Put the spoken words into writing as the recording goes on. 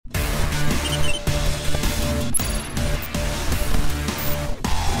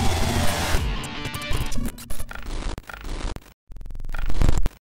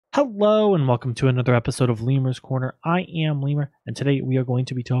Hello and welcome to another episode of Lemur's Corner. I am Lemur, and today we are going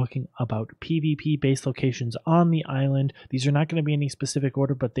to be talking about PvP based locations on the island. These are not going to be in any specific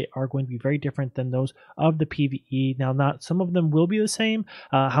order, but they are going to be very different than those of the PvE. Now, not some of them will be the same.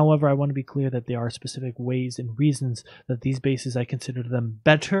 However, I want to be clear that there are specific ways and reasons that these bases, I consider them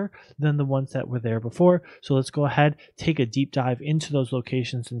better than the ones that were there before. So let's go ahead, take a deep dive into those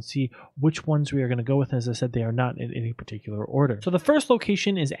locations and see which ones we are going to go with. As I said, they are not in any particular order. So the first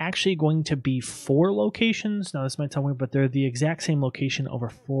location is actually going to be 4 locations. Now this might sound weird, but they're the exact same location over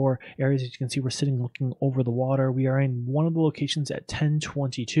 4 areas. As you can see, we're sitting looking over the water. We are in one of the locations at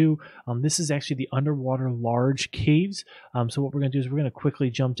 1022. This is actually the underwater large caves. So what we're going to do is we're going to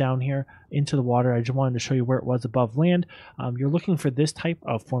quickly jump down here into the water. I just wanted to show you where it was above land. You're looking for this type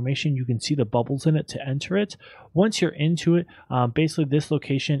of formation. You can see the bubbles in it to enter it. Once you're into it, basically this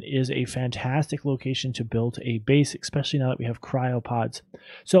location is a fantastic location to build a base, especially now that we have cryopods.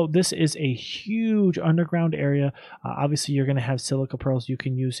 So this is a huge underground area. Obviously you're going to have silica pearls you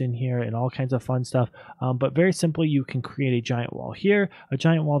can use in here and all kinds of fun stuff, but very simply you can create a giant wall here, a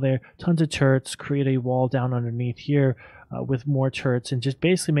giant wall there, tons of turrets, create a wall down underneath here with more turrets, and just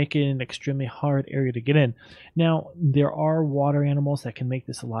basically make it an extremely hard area to get in. Now there are water animals that can make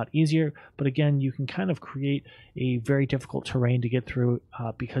this a lot easier, but again you can kind of create a very difficult terrain to get through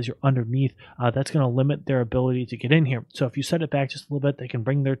because you're underneath. That's going to limit their ability to get in here. So if you set it back just a little bit, they can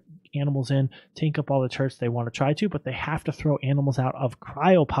bring their animals in, tank up all the turrets they want to try to, but they have to throw animals out of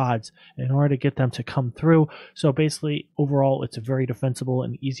cryopods in order to get them to come through. So basically overall it's a very defensible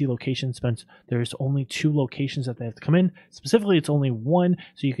and easy location, since there's only 2 locations that they have to come in. Specifically it's only 1,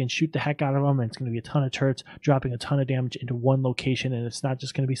 so you can shoot the heck out of them, and it's going to be a ton of turrets dropping a ton of damage into one location, and it's not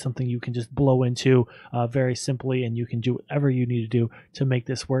just going to be something you can just blow into very simply, and you can do whatever you need to do to make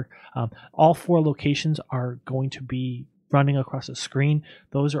this work. All 4 locations are going to be running across the screen.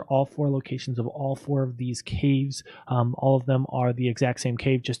 Those are all 4 locations of all 4 of these caves. All of them are the exact same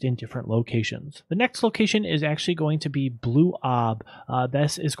cave, just in different locations. The next location is actually going to be Blue Ob.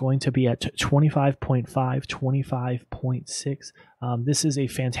 This is going to be at 25.5, 25.6. This is a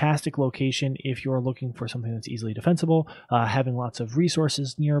fantastic location if you're looking for something that's easily defensible, having lots of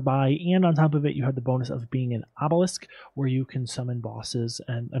resources nearby, and on top of it you have the bonus of being an obelisk where you can summon bosses,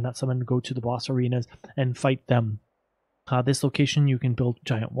 and not summon, go to the boss arenas and fight them. This location you can build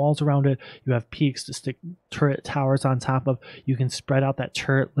giant walls around it. You have peaks to stick turret towers on top of. You can spread out that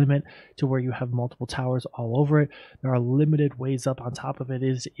turret limit to where you have multiple towers all over it. There are limited ways up on top of it. It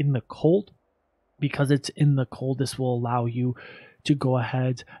is in the cold. Because it's in the cold, this will allow you to go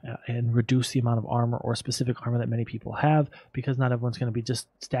ahead and reduce the amount of armor or specific armor that many people have, because not everyone's going to be just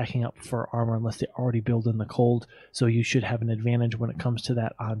stacking up for armor unless they already build in the cold. So you should have an advantage when it comes to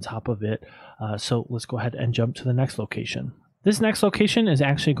that on top of it. So let's go ahead and jump to the next location. This next location is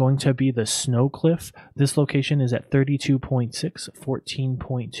actually going to be the Snow Cliff. This location is at 32.6,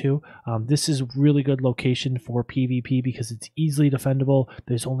 14.2. This is a really good location for PvP because it's easily defendable.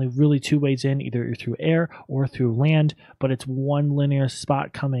 There's only really 2 ways in, either through air or through land, but it's one linear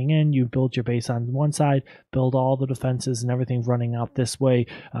spot coming in. You build your base on one side, build all the defenses and everything running out this way,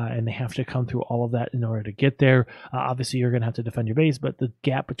 and they have to come through all of that in order to get there. Obviously, you're going to have to defend your base, but the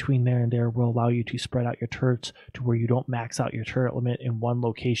gap between there and there will allow you to spread out your turrets to where you don't max out your turret limit in one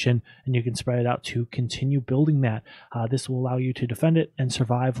location, and you can spread it out to continue building that. This will allow you to defend it and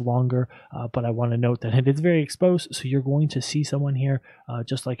survive longer, but I want to note that it is very exposed, so you're going to see someone here,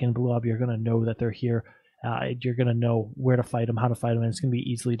 just like in Blue Ob. You're going to know that they're here. You're going to know where to fight them, how to fight them, and it's going to be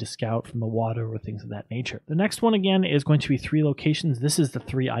easily to scout from the water or things of that nature. The next one again is going to be 3 locations. This is the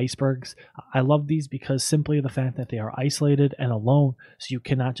 3 icebergs. I love these because simply the fact that they are isolated and alone, so you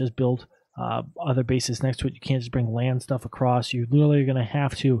cannot just build other bases next to it. You can't just bring land stuff across. You're literally going to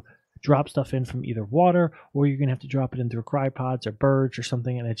have to drop stuff in from either water, or you're going to have to drop it in through crypods or birds or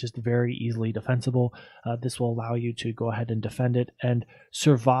something, and it's just very easily defensible. This will allow you to go ahead and defend it and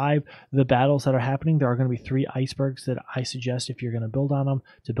survive the battles that are happening. There are going to be 3 icebergs that I suggest if you're going to build on them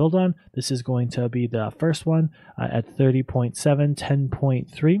to build on. This is going to be the first one at 30.7,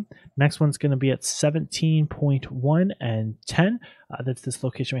 10.3. Next one's going to be at 17.1 and 10. That's this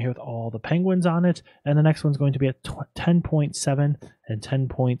location right here with all the penguins on it. And the next one's going to be at 10.7 and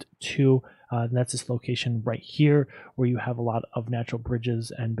 10.2. And that's this location right here where you have a lot of natural bridges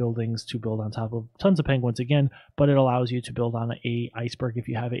and buildings to build on top of tons of penguins again, but it allows you to build on a iceberg if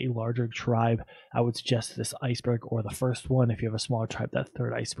you have a larger tribe. I would suggest this iceberg or the first one. If you have a smaller tribe, that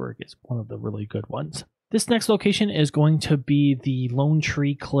third iceberg is one of the really good ones. This next location is going to be the Lone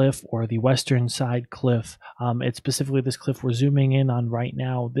Tree Cliff, or the western side cliff. It's specifically this cliff we're zooming in on right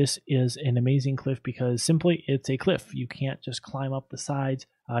now. This is an amazing cliff because simply it's a cliff. You can't just climb up the sides.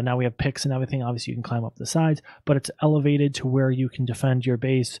 Now we have picks and everything. Obviously, you can climb up the sides, but it's elevated to where you can defend your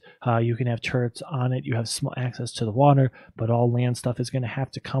base. You can have turrets on it. You have small access to the water, but all land stuff is going to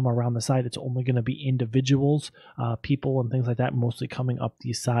have to come around the side. It's only going to be individuals, people and things like that, mostly coming up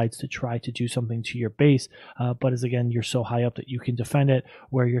these sides to try to do something to your base. But as again, you're so high up that you can defend it,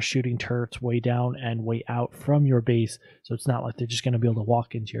 where you're shooting turrets way down and way out from your base. So it's not like they're just going to be able to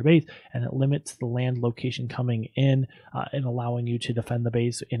walk into your base, and it limits the land location coming in and allowing you to defend the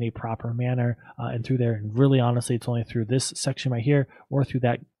base in a proper manner and through there. And really, honestly, it's only through this section right here or through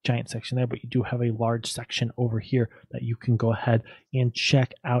that giant section there, but you do have a large section over here that you can go ahead and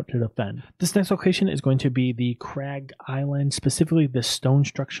check out to defend. This next location is going to be the Cragg Island, specifically the stone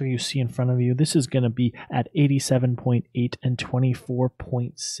structure you see in front of you. This is going to be at 87.8 and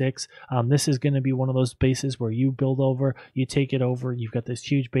 24.6. This is going to be one of those bases where you build over, you take it over, you've got this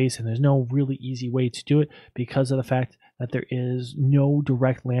huge base, and there's no really easy way to do it because of the fact that there is no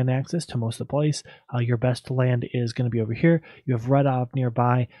direct land access to most of the place. Your best land is going to be over here. You have Red Ob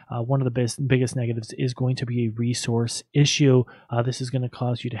nearby. One of the biggest negatives is going to be a resource issue. This is going to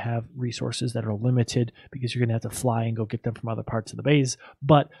cause you to have resources that are limited because you're going to have to fly and go get them from other parts of the base.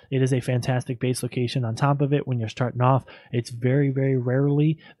 But it is a fantastic base location. On top of it, when you're starting off, it's very, very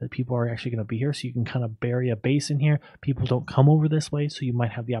rarely that people are actually going to be here. So you can kind of bury a base in here. People don't come over this way, so you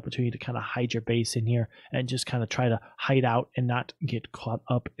might have the opportunity to kind of hide your base in here and just kind of try to hide out and not get caught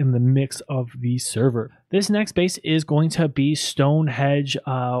up in the mix of the server. This next base is going to be Stonehedge,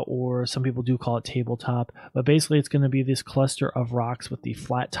 or some people do call it Tabletop, but basically it's going to be this cluster of rocks with the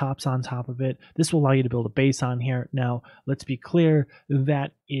flat tops on top of it. This will allow you to build a base on here. Now, let's be clear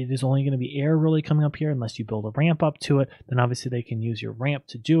that it is only going to be air really coming up here unless you build a ramp up to it. Then obviously they can use your ramp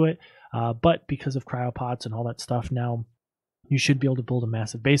to do it, but because of cryopods and all that stuff now, you should be able to build a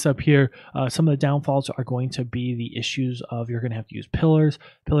massive base up here. Some of the downfalls are going to be the issues of you're going to have to use pillars.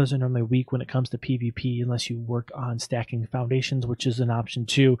 Pillars are normally weak when it comes to PvP unless you work on stacking foundations, which is an option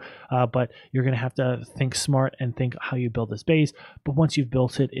too. But you're going to have to think smart and think how you build this base. But once you've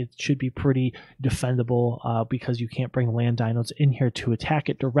built it, it should be pretty defendable because you can't bring land dinos in here to attack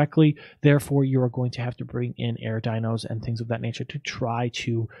it directly. Therefore, you are going to have to bring in air dinos and things of that nature to try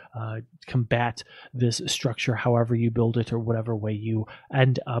to combat this structure however you build it or whatever way you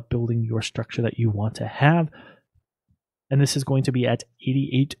end up building your structure that you want to have. And this is going to be at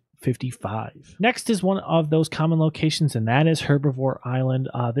 88.55. Next is one of those common locations, and that is Herbivore Island.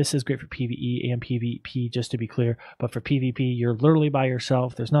 This is great for PvE and PvP, just to be clear, but for PvP, you're literally by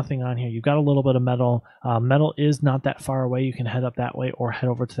yourself. There's nothing on here. You've got a little bit of metal. Metal is not that far away. You can head up that way or head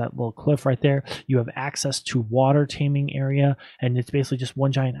over to that little cliff right there. You have access to water taming area, and it's basically just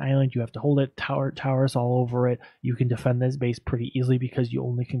one giant island. You have to hold it, towers all over it. You can defend this base pretty easily because you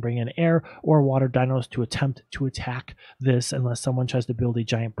only can bring in air or water dinos to attempt to attack this unless someone tries to build a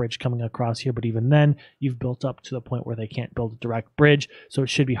giant bridge coming across here. But even then, you've built up to the point where they can't build a direct bridge, so it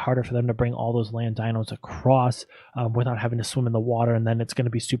should be harder for them to bring all those land dinos across without having to swim in the water, and then it's going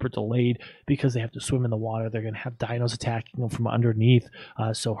to be super delayed because they have to swim in the water. They're going to have dinos attacking them from underneath.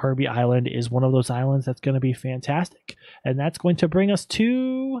 So Herbie Island is one of those islands that's going to be fantastic, and that's going to bring us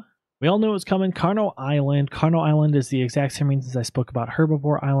to... We all knew it was coming. Carnivore Island. Carnivore Island is the exact same reasons I spoke about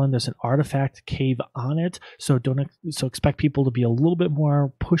Herbivore Island. There's an artifact cave on it, so expect people to be a little bit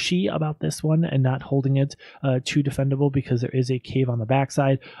more pushy about this one and not holding it too defendable because there is a cave on the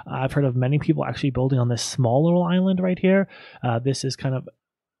backside. I've heard of many people actually building on this small little island right here. This is kind of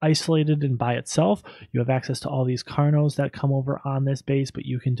isolated and by itself. You have access to all these carnos that come over on this base, but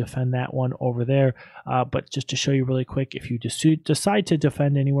you can defend that one over there. But just to show you really quick, if you decide to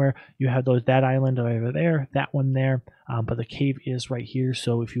defend anywhere, you have that island over there, that one there, but the cave is right here.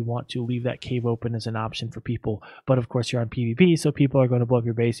 So if you want to leave that cave open as an option for people, but of course you're on PvP, so people are going to blow up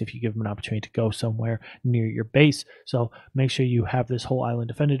your base if you give them an opportunity to go somewhere near your base. So make sure you have this whole island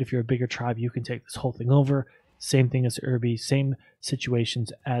defended. If you're a bigger tribe, you can take this whole thing over. Same thing as Irby, same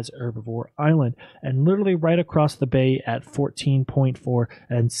situations as Herbivore Island. And literally right across the bay at 14.4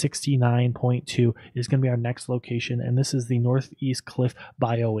 and 69.2 is going to be our next location. And this is the Northeast Cliff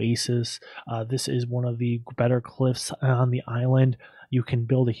by Oasis. This is one of the better cliffs on the island. You can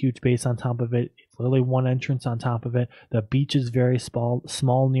build a huge base on top of it. It's literally one entrance on top of it. The beach is very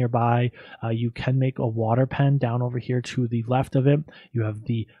small nearby. You can make a water pen down over here to the left of it. You have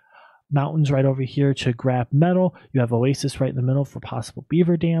the mountains right over here to grab metal. You have Oasis right in the middle for possible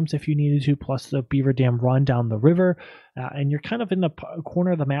beaver dams if you needed to, plus the beaver dam run down the river. And you're kind of in the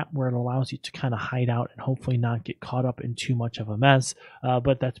corner of the map where it allows you to kind of hide out and hopefully not get caught up in too much of a mess.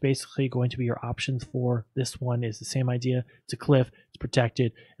 But that's basically going to be your options for this one. Is the same idea. It's a cliff. It's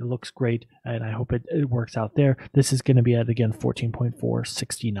protected. It looks great, and I hope it works out there. This is going to be at, again, 14.4,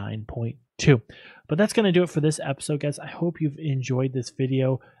 69.2. But that's going to do it for this episode, guys. I hope you've enjoyed this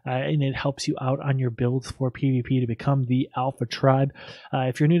video and it helps you out on your builds for PvP to become the Alpha Tribe.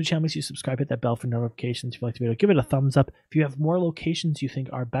 If you're new to the channel, make sure you subscribe, hit that bell for notifications. If you like the video, give it a thumbs up. If you have more locations you think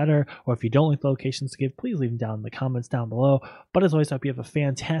are better, or if you don't like the locations to give, please leave them down in the comments down below. But as always, I hope you have a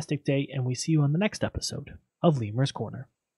fantastic day, and we see you on the next episode of Lemur's Corner.